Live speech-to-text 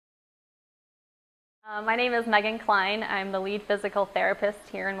My name is Megan Klein. I'm the lead physical therapist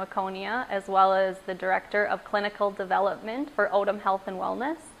here in Waconia, as well as the Director of Clinical Development for Odom Health and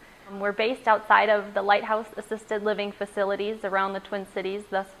Wellness. We're based outside of the Lighthouse assisted living facilities around the Twin Cities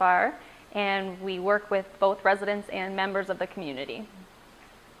thus far, and we work with both residents and members of the community.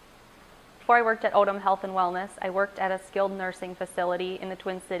 Before I worked at Odom Health and Wellness, I worked at a skilled nursing facility in the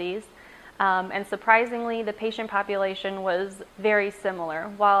Twin Cities. And surprisingly, the patient population was very similar.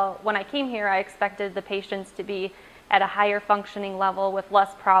 While when I came here, I expected the patients to be at a higher functioning level with less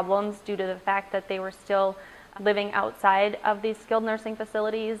problems due to the fact that they were still living outside of these skilled nursing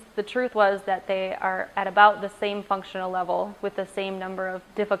facilities. The truth was that they are at about the same functional level with the same number of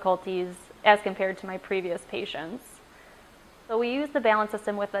difficulties as compared to my previous patients. So we use the balance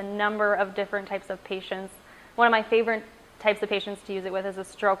system with a number of different types of patients. One of my favorite types of patients to use it with is a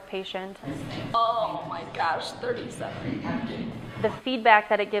stroke patient. Oh my gosh, 37. The feedback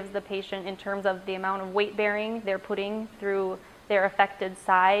that it gives the patient in terms of the amount of weight bearing they're putting through their affected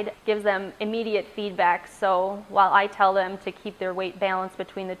side gives them immediate feedback. So while I tell them to keep their weight balanced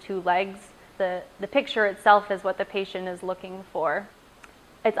between the two legs, the picture itself is what the patient is looking for.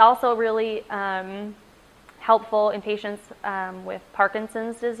 It's also really helpful in patients with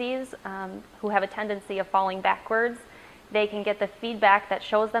Parkinson's disease who have a tendency of falling backwards. They can get the feedback that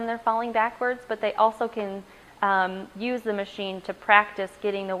shows them they're falling backwards, but they also can use the machine to practice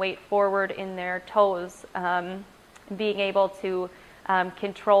getting the weight forward in their toes, being able to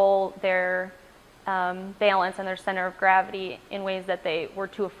control their balance and their center of gravity in ways that they were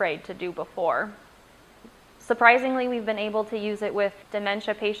too afraid to do before. Surprisingly, we've been able to use it with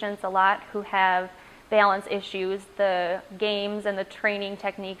dementia patients a lot who have balance issues. The games and the training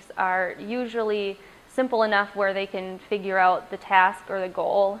techniques are usually simple enough where they can figure out the task or the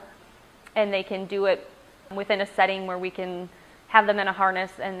goal, and they can do it within a setting where we can have them in a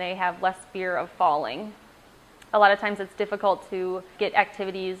harness and they have less fear of falling. A lot of times it's difficult to get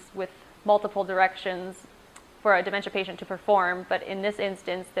activities with multiple directions for a dementia patient to perform, but in this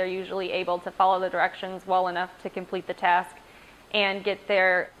instance they're usually able to follow the directions well enough to complete the task and get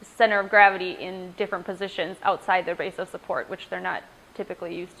their center of gravity in different positions outside their base of support, which they're not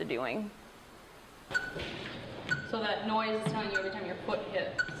typically used to doing. So that noise is telling you every time your foot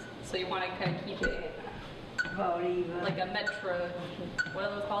hits. So you want to kind of keep it like a metro, what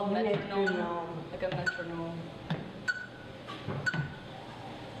are those called? Metronome. Like a metronome.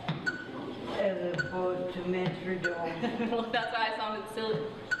 As opposed to metrodome. Well, that's why I sounded silly.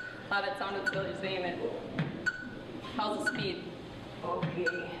 Thought it sounded silly saying it. How's the speed? Okay.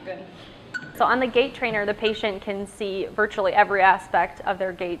 Good. So on the gait trainer, the patient can see virtually every aspect of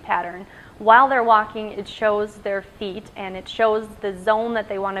their gait pattern. While they're walking, it shows their feet and it shows the zone that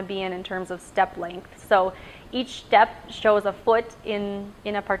they want to be in terms of step length. So each step shows a foot in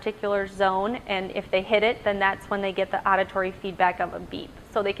a particular zone, and if they hit it, then that's when they get the auditory feedback of a beep.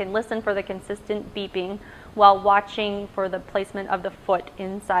 So they can listen for the consistent beeping while watching for the placement of the foot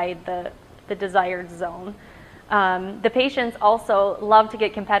inside the desired zone. The patients also love to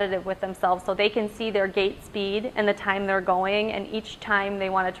get competitive with themselves, so they can see their gait speed and the time they're going, and each time they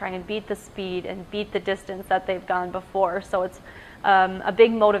want to try and beat the speed and beat the distance that they've gone before. So it's a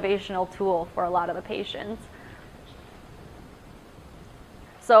big motivational tool for a lot of the patients.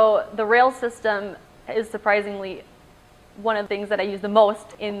 So the rail system is surprisingly one of the things that I use the most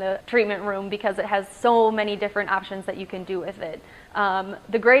in the treatment room because it has so many different options that you can do with it.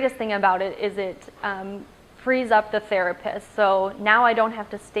 The greatest thing about it is it frees up the therapist. So now I don't have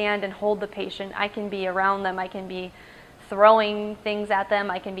to stand and hold the patient. I can be around them. I can be throwing things at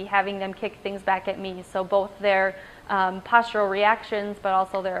them. I can be having them kick things back at me. So both their postural reactions, but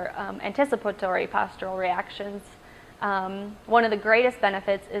also their anticipatory postural reactions. One of the greatest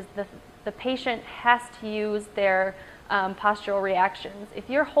benefits is the patient has to use their postural reactions. If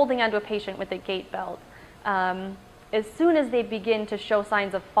you're holding onto a patient with a gait belt, as soon as they begin to show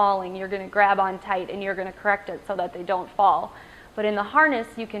signs of falling, you're going to grab on tight and you're going to correct it so that they don't fall. But in the harness,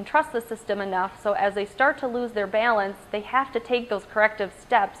 you can trust the system enough so as they start to lose their balance, they have to take those corrective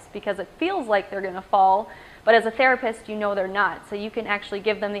steps because it feels like they're going to fall, but as a therapist, you know they're not. So you can actually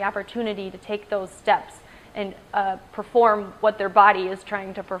give them the opportunity to take those steps and perform what their body is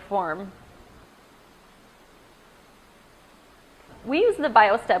trying to perform. We use the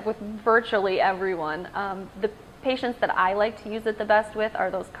BioStep with virtually everyone. The patients that I like to use it the best with are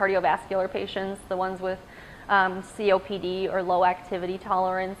those cardiovascular patients, the ones with COPD or low activity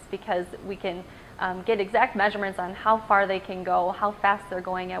tolerance, because we can get exact measurements on how far they can go, how fast they're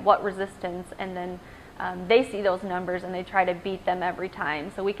going, at what resistance, and then they see those numbers and they try to beat them every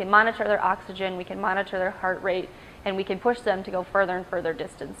time. So we can monitor their oxygen, we can monitor their heart rate, and we can push them to go further and further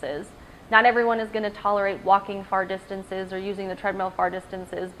distances. Not everyone is going to tolerate walking far distances or using the treadmill far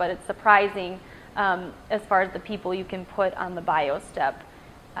distances, but it's surprising as far as the people you can put on the BioStep.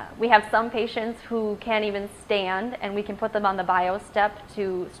 We have some patients who can't even stand, and we can put them on the BioStep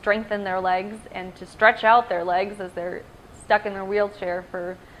to strengthen their legs and to stretch out their legs as they're stuck in their wheelchair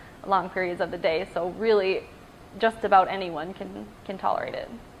for long periods of the day. So really, just about anyone can tolerate it.